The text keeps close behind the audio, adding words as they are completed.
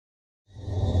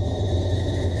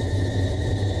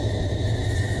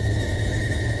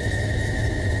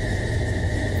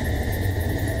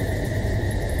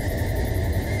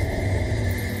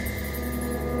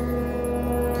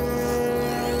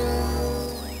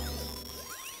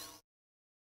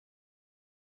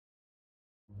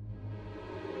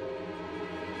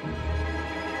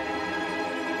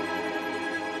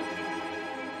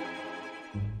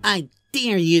I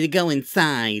dare you to go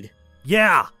inside.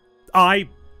 Yeah, I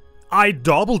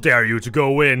double dare you to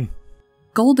go in.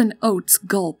 Golden Oats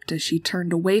gulped as she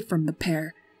turned away from the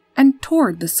pair and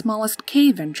toward the smallest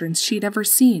cave entrance she'd ever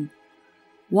seen.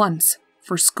 Once,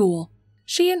 for school,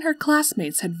 she and her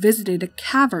classmates had visited a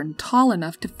cavern tall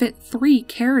enough to fit 3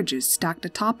 carriages stacked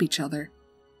atop each other.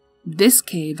 This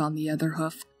cave, on the other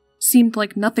hoof, seemed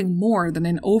like nothing more than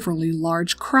an overly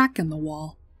large crack in the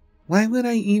wall. Why would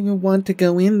I even want to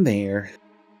go in there?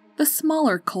 The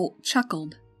smaller colt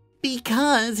chuckled.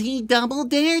 Because he double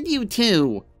dared you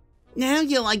to. Now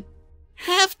you,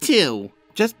 have to.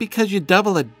 Just because you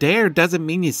double a dare doesn't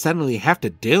mean you suddenly have to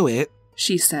do it,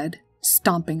 she said,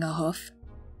 stomping a hoof.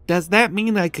 Does that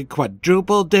mean I could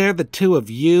quadruple dare the 2 of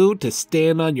you to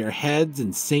stand on your heads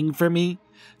and sing for me,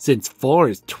 since 4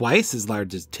 is twice as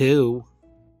large as 2?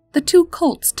 The 2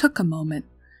 colts took a moment,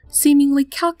 seemingly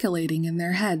calculating in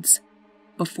their heads,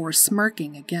 before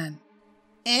smirking again.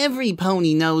 Every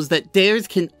pony knows that dares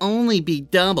can only be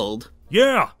doubled.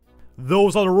 Yeah,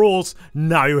 those are the rules.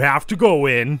 Now you have to go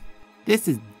in. This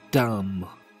is dumb,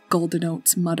 Golden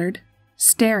Oats muttered,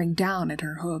 staring down at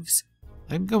her hooves.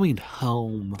 I'm going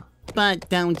home. But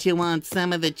don't you want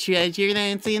some of the treasure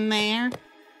that's in there?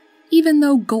 Even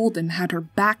though Golden had her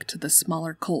back to the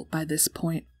smaller colt by this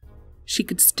point, she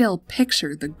could still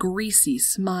picture the greasy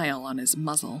smile on his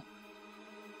muzzle.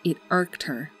 It irked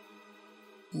her.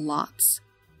 Lots.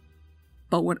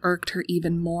 But what irked her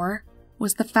even more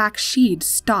was the fact she'd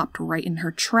stopped right in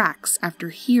her tracks after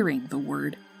hearing the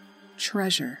word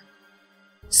treasure.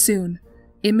 Soon,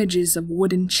 images of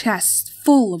wooden chests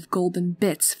full of golden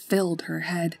bits filled her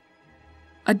head.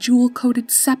 A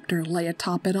jewel-coated scepter lay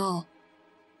atop it all.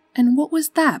 And what was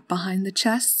that behind the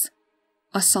chests?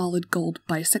 A solid gold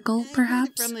bicycle,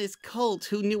 perhaps? From this colt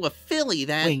who knew a filly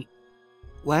that... Wait,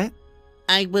 what?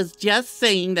 I was just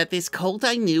saying that this colt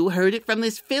I knew heard it from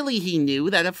this filly he knew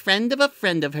that a friend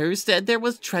of hers said there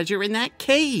was treasure in that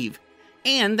cave,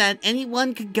 and that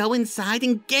anyone could go inside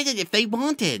and get it if they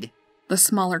wanted. The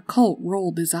smaller colt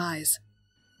rolled his eyes.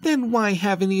 Then why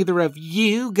haven't either of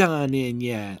you gone in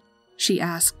yet? She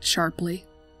asked sharply.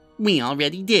 We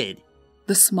already did.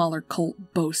 The smaller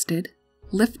colt boasted,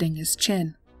 lifting his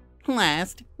chin.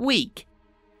 Last week.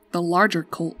 The larger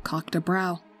colt cocked a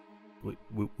brow.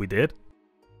 We did?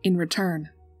 In return,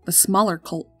 the smaller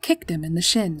colt kicked him in the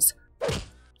shins.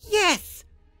 Yes!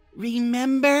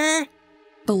 Remember?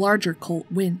 The larger colt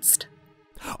winced.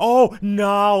 Oh,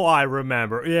 now I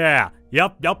remember. Yeah.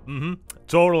 Yep,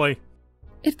 totally.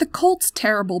 If the colt's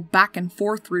terrible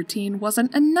back-and-forth routine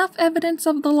wasn't enough evidence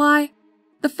of the lie,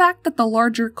 the fact that the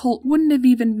larger colt wouldn't have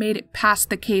even made it past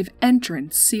the cave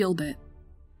entrance sealed it.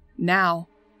 Now,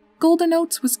 Golden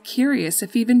Oats was curious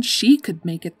if even she could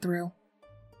make it through.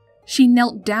 She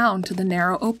knelt down to the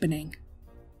narrow opening.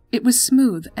 It was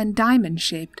smooth and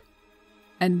diamond-shaped,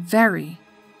 and very,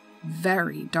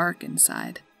 very dark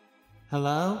inside.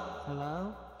 Hello?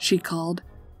 Hello? She called,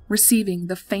 receiving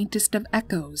the faintest of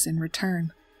echoes in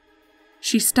return.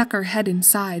 She stuck her head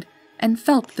inside and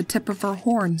felt the tip of her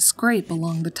horn scrape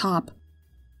along the top.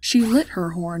 She lit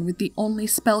her horn with the only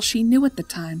spell she knew at the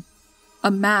time, a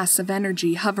mass of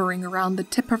energy hovering around the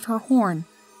tip of her horn,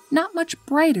 not much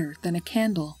brighter than a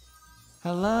candle.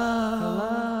 Hello?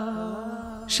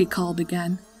 Hello? She called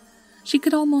again. She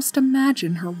could almost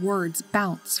imagine her words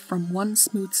bounce from one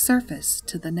smooth surface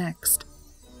to the next.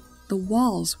 The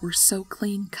walls were so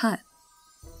clean cut.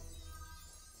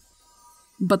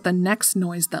 But the next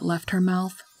noise that left her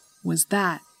mouth was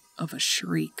that of a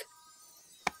shriek.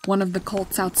 One of the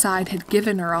colts outside had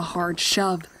given her a hard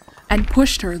shove and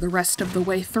pushed her the rest of the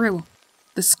way through,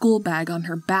 the school bag on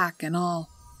her back and all.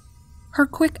 Her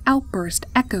quick outburst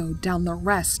echoed down the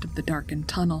rest of the darkened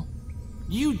tunnel.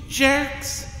 You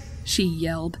jerks! She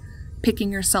yelled,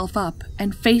 picking herself up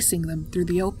and facing them through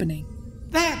the opening.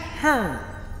 That hurt!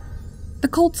 The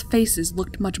colts' faces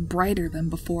looked much brighter than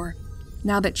before,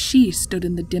 now that she stood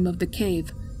in the dim of the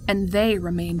cave and they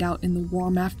remained out in the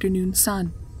warm afternoon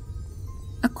sun.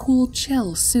 A cool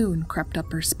chill soon crept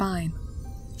up her spine.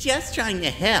 Just trying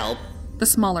to help, the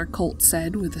smaller colt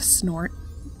said with a snort.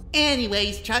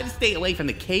 Anyways, try to stay away from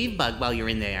the cave bug while you're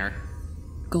in there.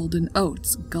 Golden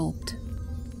Oats gulped.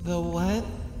 The what?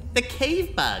 The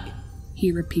cave bug,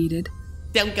 he repeated.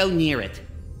 Don't go near it.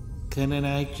 Couldn't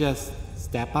I just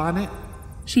step on it?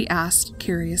 She asked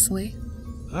curiously.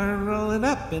 Or roll it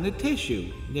up in a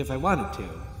tissue, if I wanted to.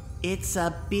 It's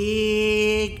a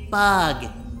big bug.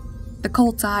 The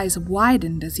colt's eyes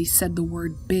widened as he said the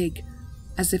word big,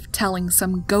 as if telling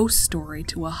some ghost story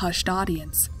to a hushed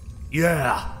audience.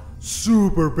 Yeah,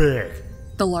 super big,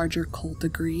 the larger colt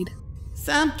agreed.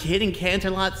 Some kid in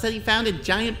Canterlot said he found a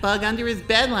giant bug under his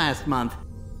bed last month.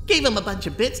 Gave him a bunch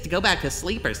of bits to go back to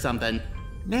sleep or something.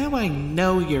 Now I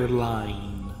know you're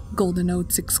lying, Golden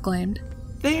Oats exclaimed.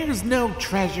 There's no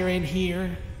treasure in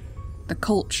here. The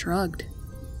colt shrugged.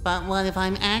 But what if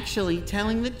I'm actually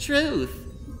telling the truth?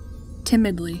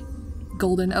 Timidly,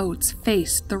 Golden Oats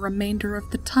faced the remainder of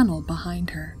the tunnel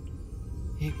behind her.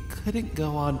 It couldn't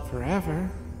go on forever,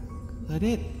 could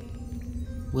it?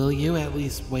 Will you at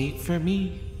least wait for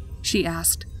me? She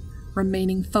asked,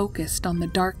 remaining focused on the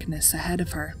darkness ahead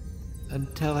of her.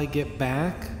 Until I get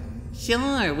back?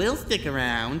 Sure, we'll stick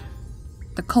around.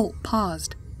 The colt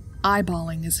paused,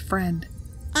 eyeballing his friend.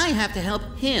 I have to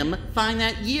help him find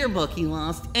that yearbook he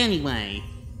lost anyway.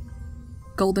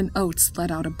 Golden Oats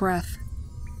let out a breath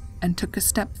and took a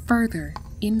step further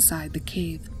inside the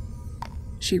cave.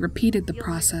 She repeated the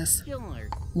process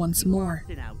once more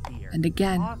and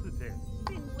again.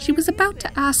 She was about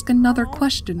to ask another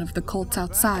question of the colts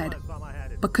outside,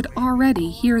 but could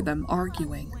already hear them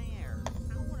arguing.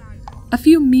 A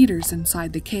few meters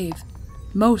inside the cave,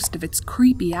 most of its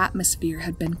creepy atmosphere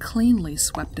had been cleanly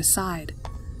swept aside.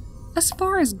 As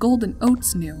far as Golden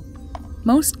Oats knew,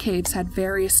 most caves had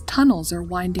various tunnels or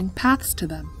winding paths to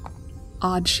them.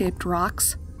 Odd-shaped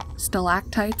rocks,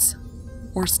 stalactites,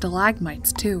 or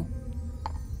stalagmites too.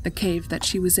 The cave that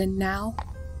she was in now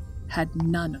had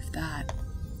none of that.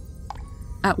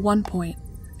 At one point,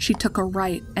 she took a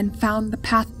right and found the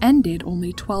path ended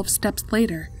only 12 steps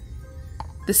later.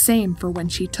 The same for when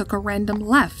she took a random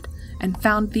left and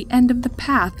found the end of the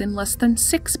path in less than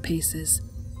 6 paces.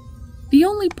 The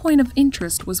only point of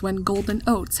interest was when Golden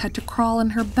Oats had to crawl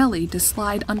in her belly to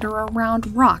slide under a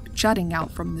round rock jutting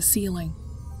out from the ceiling.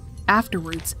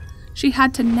 Afterwards, she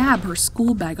had to nab her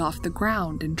school bag off the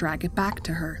ground and drag it back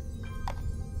to her.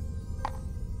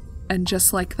 And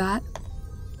just like that,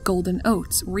 Golden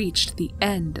Oats reached the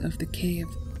end of the cave.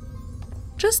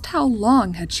 Just how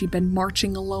long had she been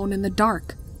marching alone in the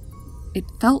dark? It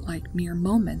felt like mere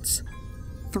moments.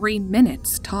 3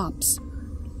 minutes tops.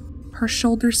 Her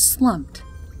shoulders slumped,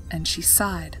 and she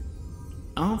sighed.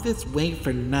 All this wait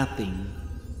for nothing,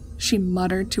 she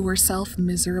muttered to herself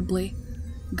miserably,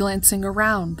 glancing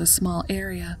around the small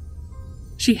area.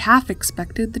 She half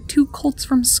expected the 2 colts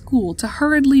from school to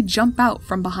hurriedly jump out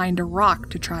from behind a rock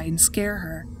to try and scare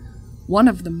her. One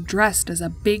of them dressed as a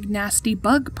big nasty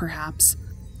bug, perhaps.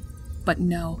 But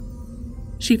no.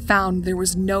 She found there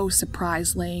was no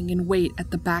surprise laying in wait at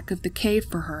the back of the cave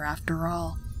for her after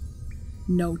all.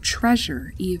 No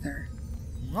treasure either.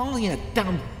 Only a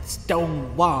dumb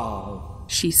stone wall,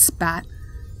 she spat,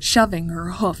 shoving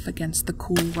her hoof against the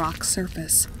cool rock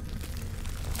surface.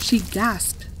 She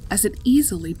gasped as it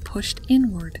easily pushed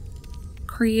inward,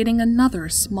 creating another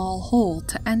small hole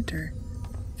to enter,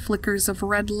 flickers of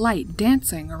red light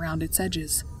dancing around its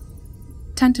edges.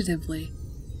 Tentatively,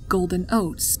 Golden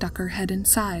Oats stuck her head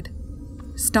inside,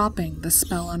 stopping the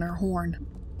spell on her horn.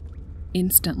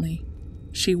 Instantly,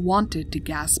 she wanted to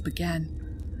gasp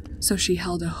again, so she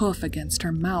held a hoof against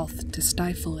her mouth to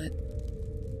stifle it.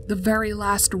 The very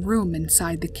last room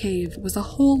inside the cave was a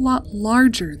whole lot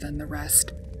larger than the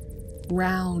rest.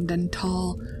 Round and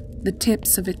tall, the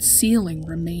tips of its ceiling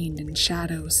remained in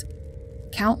shadows.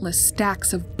 Countless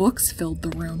stacks of books filled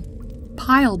the room,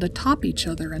 piled atop each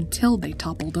other until they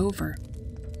toppled over.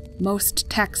 Most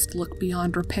text looked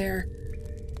beyond repair,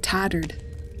 tattered,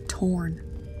 torn,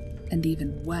 and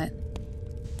even wet.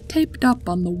 Taped up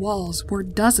on the walls were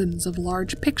dozens of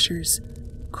large pictures,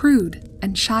 crude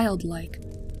and childlike.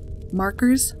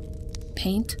 Markers,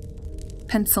 paint,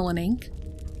 pencil and ink.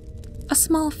 A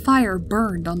small fire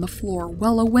burned on the floor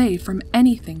well away from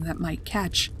anything that might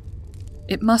catch.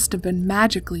 It must have been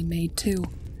magically made too,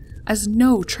 as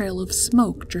no trail of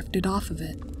smoke drifted off of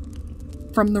it.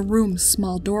 From the room's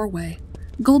small doorway,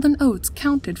 Golden Oats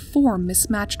counted 4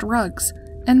 mismatched rugs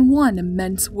and 1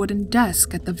 immense wooden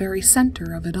desk at the very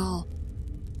center of it all.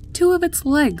 2 of its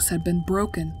legs had been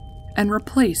broken and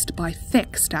replaced by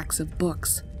thick stacks of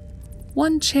books.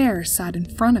 1 chair sat in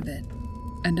front of it,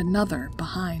 and another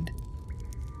behind.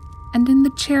 And in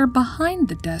the chair behind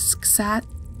the desk sat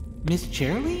Miss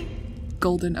Cheerilee?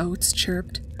 Golden Oats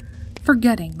chirped,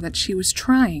 forgetting that she was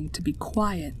trying to be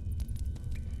quiet.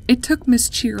 It took Miss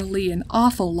Cheerilee an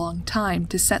awful long time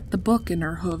to set the book in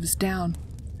her hooves down.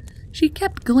 She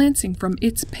kept glancing from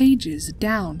its pages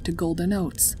down to Golden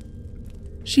Oats.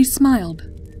 She smiled,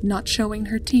 not showing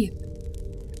her teeth.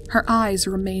 Her eyes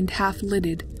remained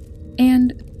half-lidded,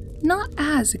 and not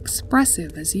as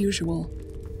expressive as usual.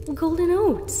 Golden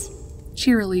Oats,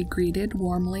 Cheerilee greeted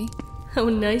warmly. How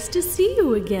nice to see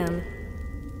you again.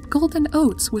 Golden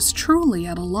Oats was truly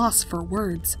at a loss for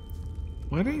words.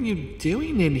 What are you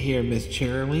doing in here, Miss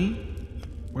Cheerilee?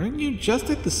 Weren't you just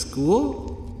at the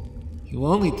school? You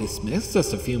only dismissed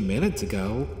us a few minutes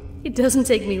ago. It doesn't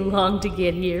take me long to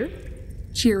get here.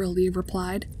 Cheerilee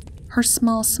replied, her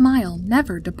small smile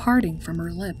never departing from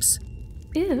her lips.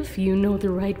 If you know the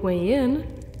right way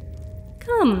in.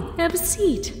 Come, have a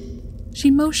seat. She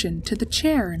motioned to the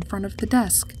chair in front of the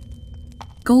desk.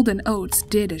 Golden Oats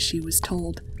did as she was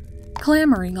told,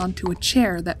 clambering onto a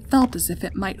chair that felt as if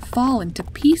it might fall into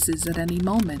pieces at any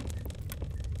moment.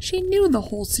 She knew the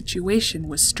whole situation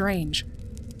was strange.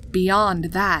 Beyond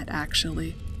that,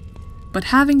 actually. But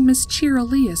having Miss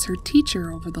Cheerilee as her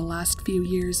teacher over the last few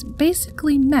years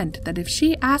basically meant that if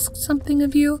she asked something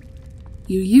of you,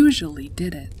 you usually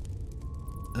did it.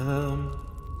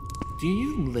 Do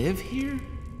you live here?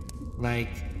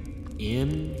 Like,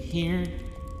 in here?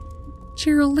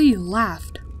 Cheerilee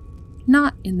laughed,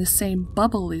 not in the same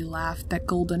bubbly laugh that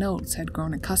Golden Oats had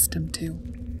grown accustomed to.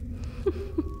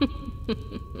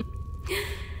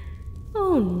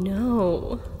 Oh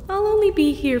no, I'll only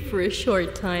be here for a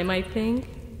short time, I think.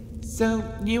 So,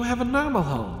 you have a normal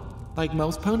home, like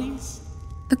most ponies?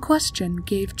 The question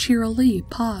gave Cheerilee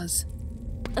pause.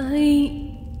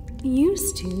 I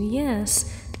used to,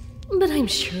 yes, but I'm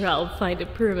sure I'll find a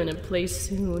permanent place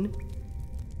soon.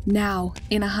 Now,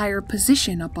 in a higher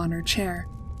position up on her chair,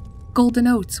 Golden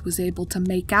Oats was able to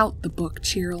make out the book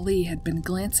Cheerilee had been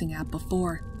glancing at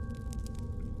before.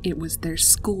 It was their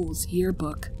school's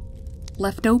yearbook,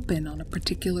 left open on a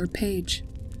particular page.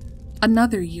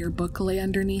 Another yearbook lay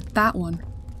underneath that one,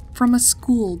 from a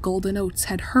school Golden Oats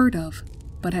had heard of,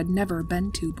 but had never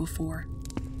been to before.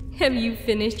 Have you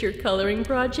finished your coloring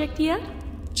project yet?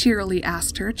 Cheerilee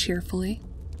asked her cheerfully.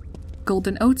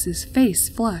 Golden Oats' face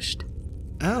flushed.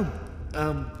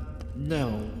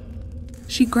 No.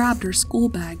 She grabbed her school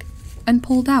bag and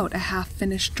pulled out a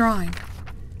half-finished drawing.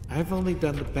 I've only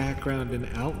done the background and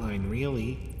outline,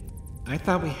 really. I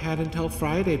thought we had until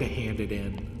Friday to hand it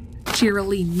in.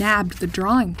 Cheerilee nabbed the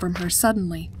drawing from her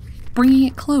suddenly, bringing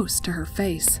it close to her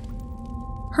face.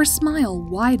 Her smile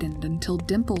widened until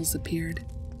dimples appeared.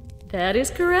 That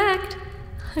is correct.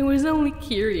 I was only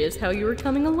curious how you were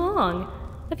coming along.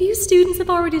 A few students have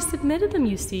already submitted them,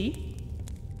 you see.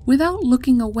 Without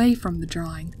looking away from the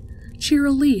drawing,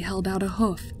 Cheerilee held out a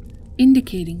hoof,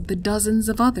 indicating the dozens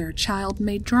of other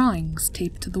child-made drawings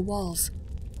taped to the walls.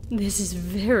 This is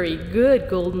very good,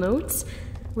 Golden Oats.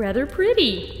 Rather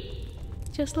pretty.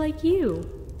 Just like you.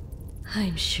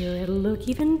 I'm sure it'll look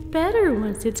even better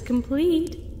once it's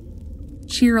complete.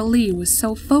 Cheerilee was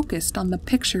so focused on the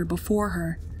picture before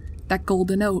her that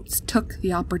Golden Oats took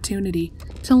the opportunity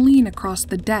to lean across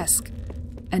the desk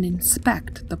and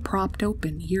inspect the propped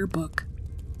open yearbook.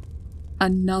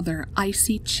 Another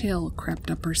icy chill crept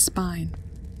up her spine.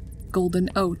 Golden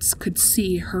Oats could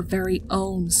see her very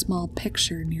own small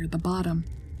picture near the bottom,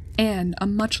 and a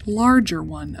much larger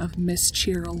one of Miss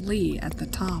Cheerilee at the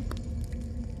top,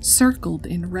 circled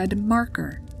in red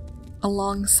marker,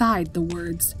 alongside the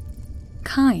words,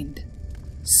 kind,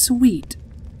 sweet,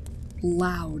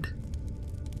 loud.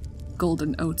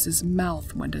 Golden Oats'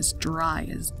 mouth went as dry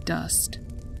as dust.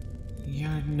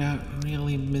 You're not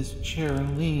really Miss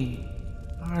Cheerilee,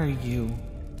 are you?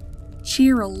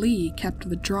 Cheerilee kept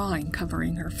the drawing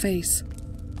covering her face,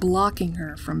 blocking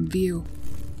her from view.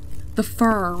 The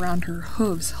fur around her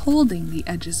hooves holding the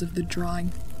edges of the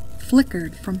drawing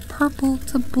flickered from purple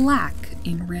to black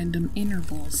in random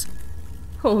intervals.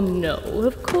 Oh no,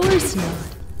 of course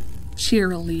not.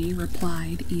 Cheerilee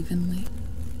replied evenly.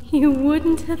 You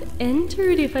wouldn't have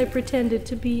entered if I pretended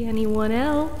to be anyone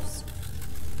else.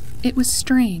 It was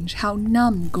strange how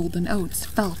numb Golden Oats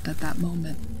felt at that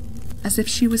moment, as if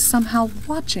she was somehow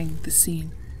watching the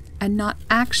scene and not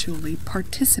actually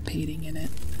participating in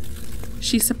it.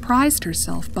 She surprised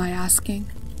herself by asking,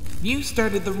 You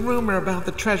started the rumor about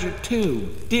the treasure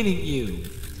too, didn't you?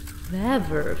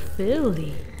 Clever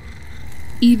filly.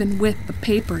 Even with the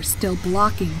paper still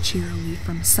blocking Cheerilee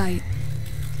from sight,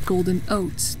 Golden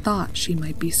Oats thought she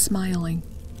might be smiling.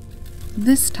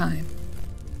 This time,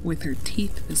 with her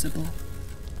teeth visible.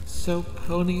 So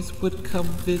ponies would come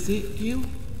visit you?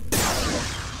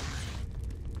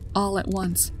 All at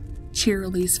once,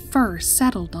 Cheerilee's fur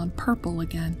settled on purple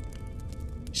again.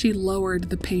 She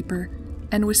lowered the paper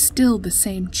and was still the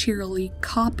same Cheerilee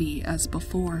copy as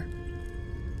before.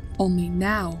 Only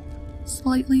now,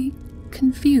 slightly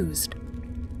confused.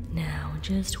 Now,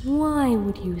 just why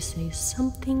would you say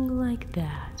something like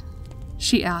that?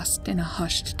 She asked in a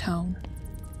hushed tone.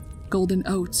 Golden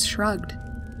Oats shrugged.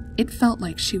 It felt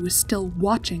like she was still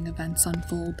watching events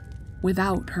unfold,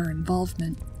 without her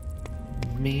involvement.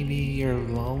 Maybe you're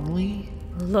lonely?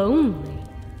 Lonely?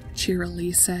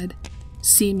 Cheerilee said,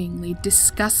 seemingly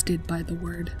disgusted by the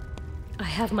word. I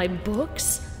have my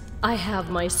books, I have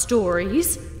my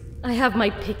stories, I have my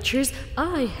pictures,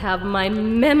 I have my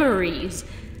memories.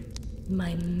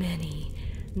 My many,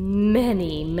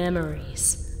 many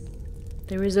memories.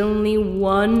 There is only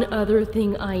one other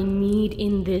thing I need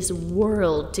in this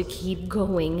world to keep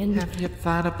going, and... Have you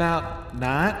thought about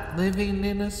not living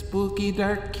in a spooky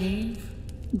dark cave?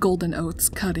 Golden Oats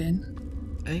cut in.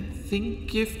 I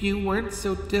think if you weren't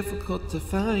so difficult to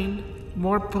find,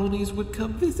 more ponies would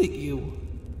come visit you.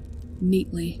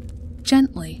 Neatly,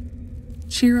 gently,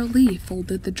 Cheerilee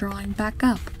folded the drawing back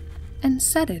up and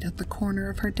set it at the corner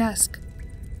of her desk.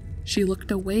 She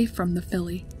looked away from the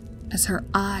filly as her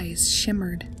eyes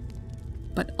shimmered,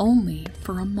 but only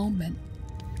for a moment.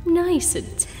 Nice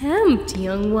attempt,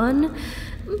 young one,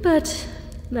 but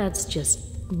that's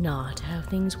just not how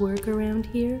things work around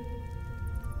here.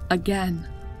 Again,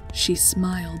 she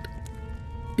smiled,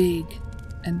 big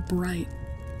and bright,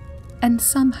 and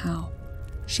somehow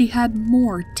she had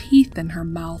more teeth in her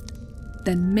mouth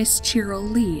than Miss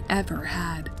Cheerilee ever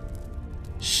had.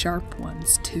 Sharp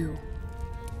ones, too.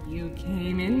 You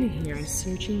came in here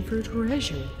searching for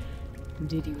treasure,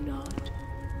 did you not?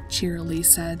 Cheerilee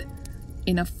said,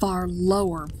 in a far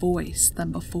lower voice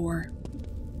than before.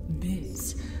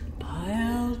 Bits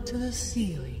piled to the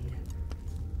ceiling,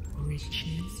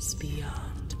 riches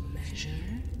beyond measure.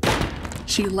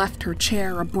 She left her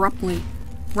chair abruptly,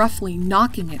 roughly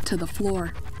knocking it to the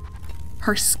floor.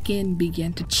 Her skin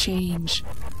began to change,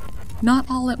 not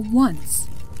all at once,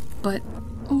 but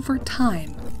over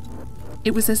time.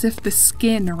 It was as if the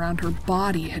skin around her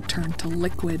body had turned to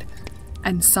liquid,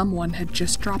 and someone had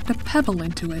just dropped a pebble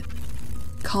into it,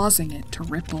 causing it to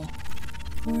ripple.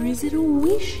 Or is it a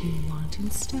wish you want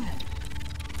instead?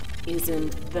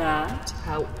 Isn't that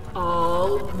how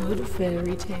all good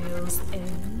fairy tales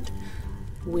end?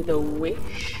 With a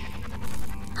wish?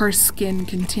 Her skin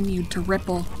continued to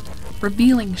ripple,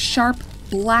 revealing sharp,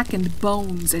 blackened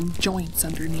bones and joints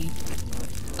underneath.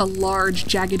 A large,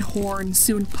 jagged horn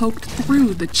soon poked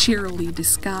through the Cheerilee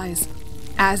disguise,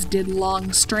 as did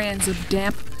long strands of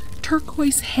damp,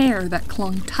 turquoise hair that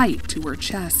clung tight to her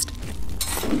chest.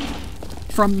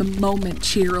 From the moment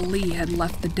Cheerilee had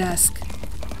left the desk,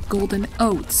 Golden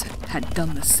Oats had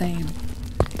done the same,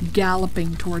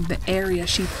 galloping toward the area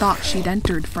she thought she'd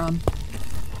entered from.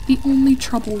 The only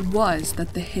trouble was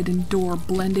that the hidden door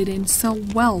blended in so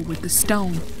well with the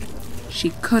stone,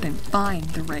 she couldn't find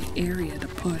the right area to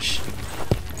push.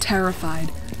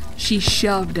 Terrified, she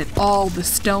shoved at all the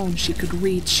stone she could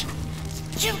reach.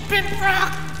 Stupid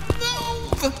rock,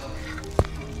 move!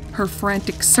 Her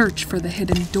frantic search for the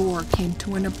hidden door came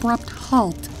to an abrupt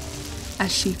halt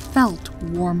as she felt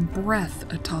warm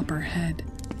breath atop her head.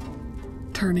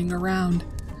 Turning around,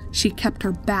 she kept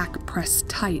her back pressed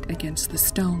tight against the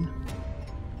stone.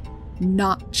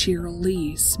 Not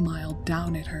Cheerilee smiled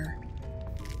down at her.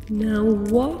 Now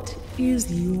what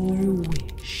is your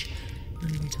wish,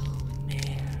 little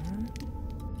mare?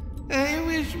 I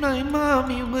wish my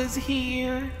mommy was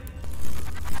here.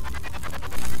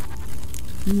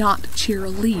 Not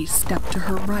Cheerilee stepped to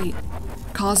her right,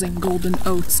 causing Golden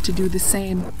Oats to do the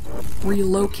same,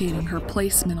 relocating her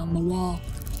placement on the wall.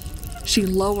 She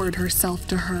lowered herself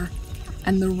to her,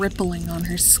 and the rippling on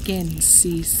her skin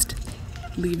ceased,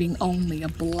 leaving only a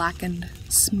blackened,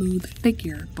 smooth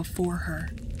figure before her.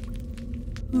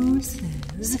 Who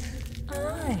says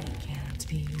I can't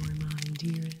be your mommy,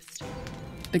 dearest?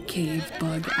 The cave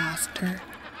bug asked her,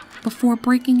 before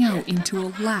breaking out into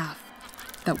a laugh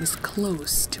that was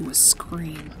close to a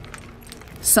scream.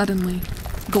 Suddenly,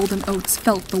 Golden Oats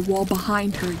felt the wall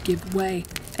behind her give way,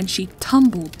 and she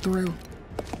tumbled through.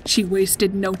 She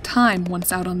wasted no time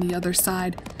once out on the other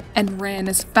side, and ran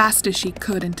as fast as she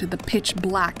could into the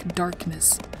pitch-black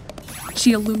darkness.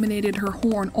 She illuminated her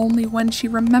horn only when she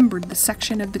remembered the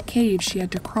section of the cave she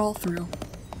had to crawl through.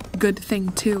 Good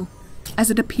thing, too,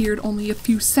 as it appeared only a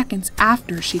few seconds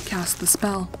after she cast the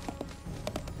spell.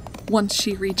 Once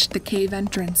she reached the cave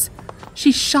entrance,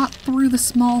 she shot through the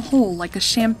small hole like a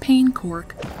champagne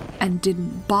cork and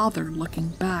didn't bother looking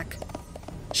back.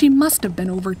 She must have been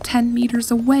over 10 meters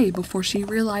away before she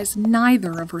realized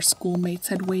neither of her schoolmates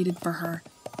had waited for her.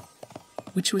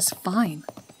 Which was fine,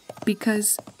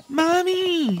 because...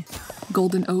 Mommy!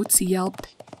 Golden Oats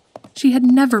yelped. She had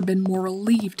never been more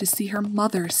relieved to see her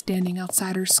mother standing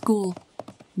outside her school,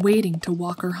 waiting to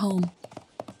walk her home.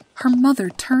 Her mother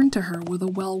turned to her with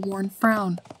a well-worn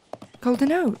frown.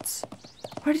 Golden Oats,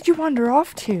 where did you wander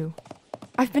off to?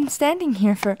 I've been standing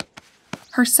here for...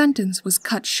 Her sentence was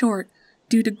cut short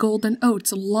due to Golden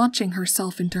Oats launching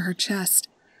herself into her chest.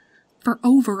 For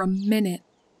over a minute,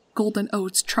 Golden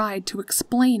Oats tried to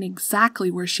explain exactly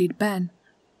where she'd been,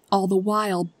 all the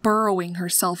while burrowing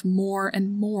herself more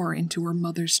and more into her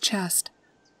mother's chest.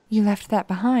 You left that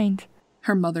behind,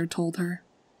 her mother told her.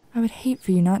 I would hate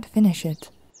for you not to finish it.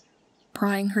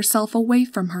 Prying herself away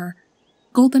from her,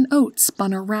 Golden Oats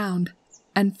spun around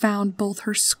and found both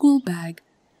her school bag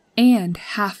and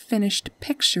half-finished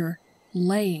picture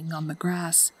laying on the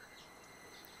grass.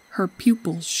 Her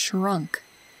pupils shrunk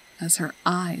as her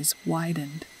eyes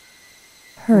widened.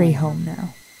 Hurry home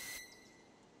now.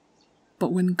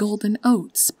 But when Golden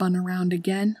Oats spun around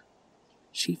again,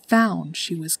 she found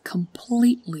she was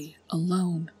completely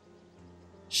alone.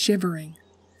 Shivering,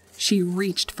 she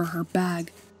reached for her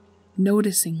bag,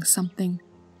 noticing something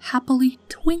happily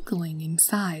twinkling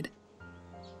inside.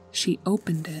 She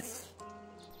opened it.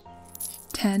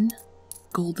 10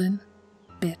 golden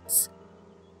bits.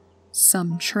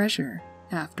 Some treasure,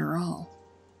 after all.